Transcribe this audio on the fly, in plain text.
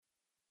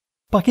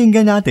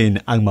Pakinggan natin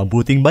ang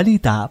mabuting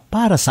balita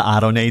para sa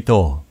araw na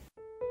ito.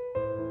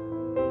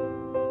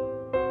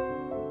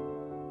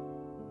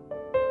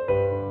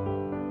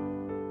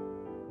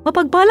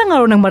 Mapagpalang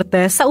araw ng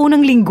Martes sa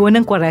unang linggo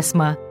ng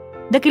Kwaresma.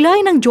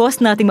 Dakilain ng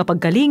Diyos nating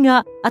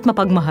mapagkalinga at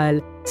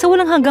mapagmahal sa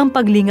walang hanggang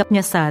paglingap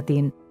niya sa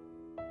atin.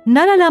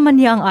 Nalalaman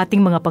niya ang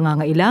ating mga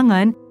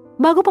pangangailangan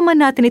bago pa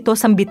man natin ito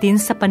sambitin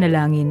sa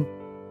panalangin.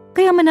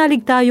 Kaya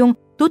manalig tayong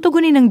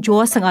tutugunin ng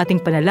Diyos ang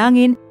ating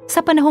panalangin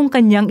sa panahong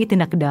kanyang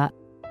itinakda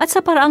at sa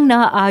paraang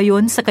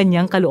naaayon sa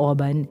kanyang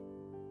kalooban.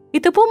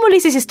 Ito po muli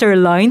si Sister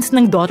Lines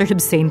ng Daughters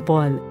of St.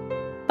 Paul.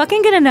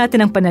 Pakinggan na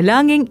natin ang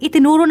panalangin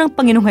itinuro ng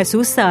Panginoong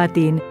Hesus sa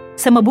atin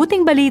sa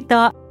mabuting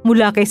balita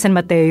mula kay San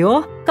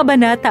Mateo,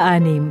 Kabanata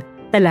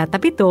 6,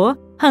 talata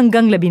 7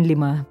 hanggang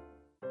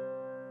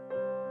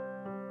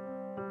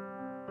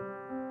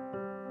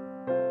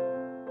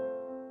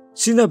 15.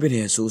 Sinabi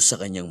ni Jesus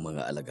sa kanyang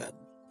mga alagad,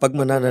 "Pag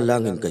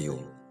mananalangin kayo,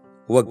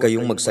 huwag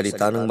kayong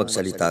magsalita ng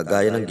magsalita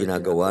gaya ng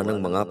ginagawa ng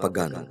mga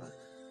pagano.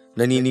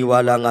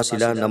 Naniniwala nga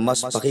sila na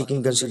mas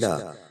pakikinggan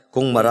sila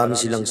kung marami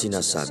silang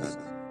sinasabi.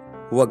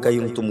 Huwag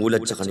kayong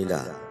tumulad sa kanila.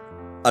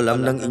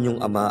 Alam ng inyong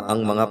Ama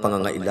ang mga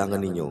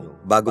pangangailangan ninyo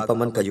bago pa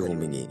man kayo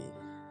humingi.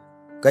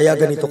 Kaya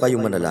ganito kayo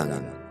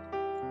manalangin,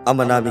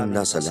 Ama naming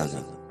nasa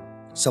langit,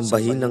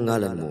 sambahin ang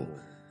ngalan mo,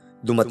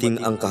 dumating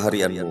ang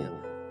kaharian mo,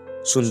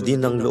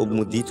 sundin ang loob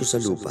mo dito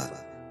sa lupa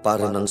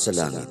para nang sa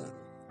langit.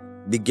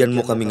 Bigyan mo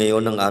kami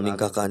ngayon ng aming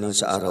kakanin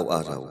sa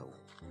araw-araw.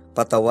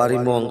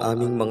 Patawarin mo ang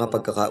aming mga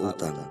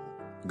pagkakautang,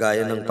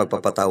 gaya ng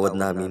pagpapatawad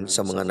namin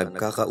sa mga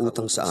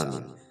nagkakautang sa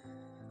amin.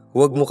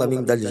 Huwag mo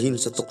kaming dalhin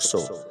sa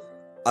tukso,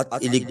 at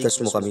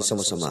iligtas mo kami sa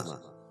masama.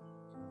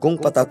 Kung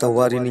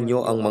patatawarin ninyo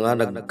ang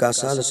mga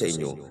nagkasala sa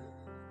inyo,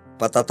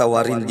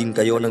 patatawarin din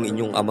kayo ng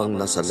inyong Amang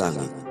nasa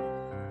langit.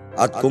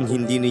 At kung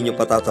hindi ninyo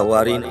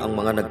patatawarin ang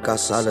mga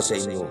nagkasala sa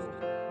inyo,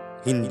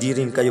 hindi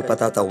rin kayo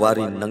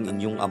patatawarin ng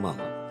inyong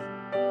Ama."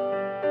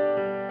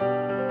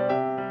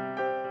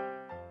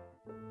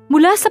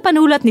 Mula sa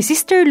panulat ni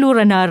Sister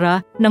Lura Nara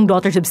ng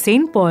Daughters of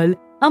St. Paul,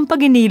 ang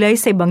paginilay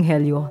sa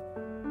Ebanghelyo.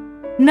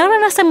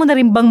 Naranasan mo na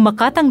rin bang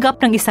makatanggap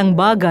ng isang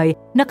bagay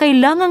na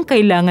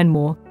kailangan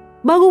mo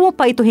bago mo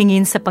pa ito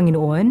hingin sa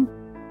Panginoon?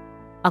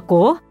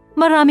 Ako,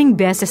 maraming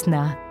beses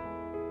na.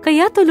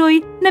 Kaya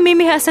tuloy,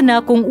 namimihasa na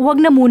akong huwag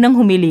na munang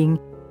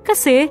humiling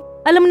kasi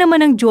alam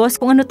naman ng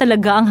Diyos kung ano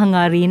talaga ang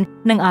hangarin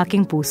ng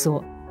aking puso.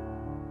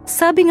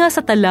 Sabi nga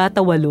sa talata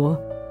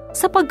 8,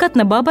 sapagkat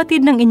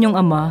nababatid ng inyong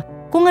Ama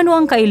kung ano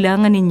ang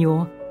kailangan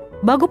ninyo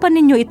bago pa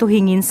ninyo ito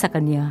hingin sa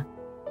Kanya.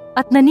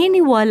 At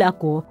naniniwala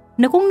ako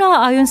na kung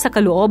naaayon sa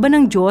kalooban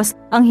ng Diyos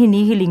ang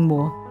hinihiling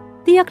mo,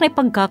 tiyak na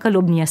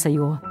ipagkakaloob niya sa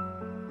iyo.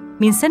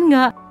 Minsan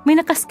nga, may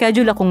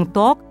nakaschedule akong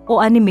talk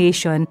o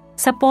animation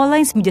sa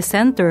Paulines Media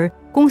Center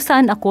kung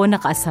saan ako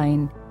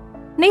naka-assign.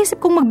 Naisip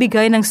kong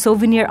magbigay ng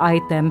souvenir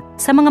item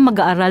sa mga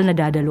mag-aaral na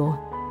dadalo.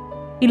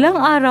 Ilang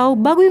araw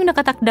bago yung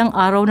nakatakdang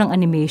araw ng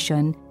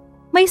animation,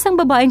 may isang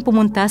babaeng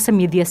pumunta sa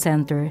media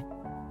center.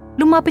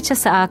 Lumapit siya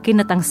sa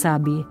akin at ang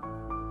sabi,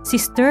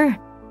 "Sister,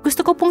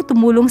 gusto ko pong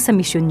tumulong sa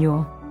misyon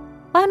niyo.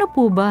 Paano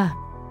po ba?"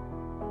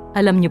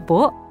 Alam niyo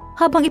po,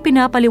 habang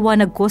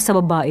ipinapaliwanag ko sa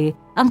babae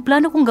ang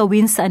plano kong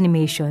gawin sa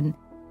animation,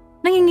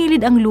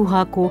 nangingilid ang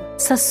luha ko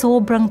sa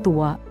sobrang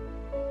tuwa.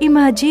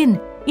 Imagine,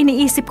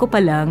 iniisip ko pa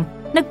lang,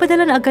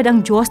 nagpadala na agad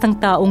ang Diyos ng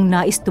taong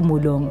nais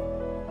tumulong.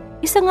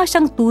 Isa nga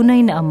siyang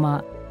tunay na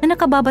Ama na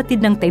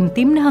nakababatid ng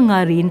taimtim na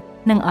hangarin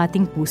ng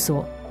ating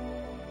puso.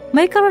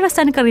 May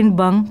karanasan ka rin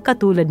bang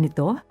katulad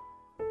nito?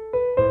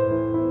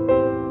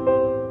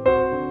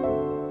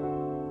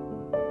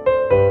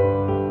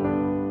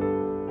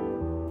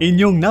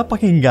 Inyong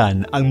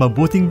napakinggan ang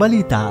mabuting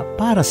balita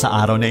para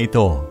sa araw na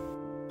ito.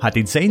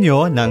 Hatid sa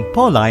inyo ng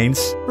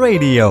Paulines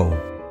Radio.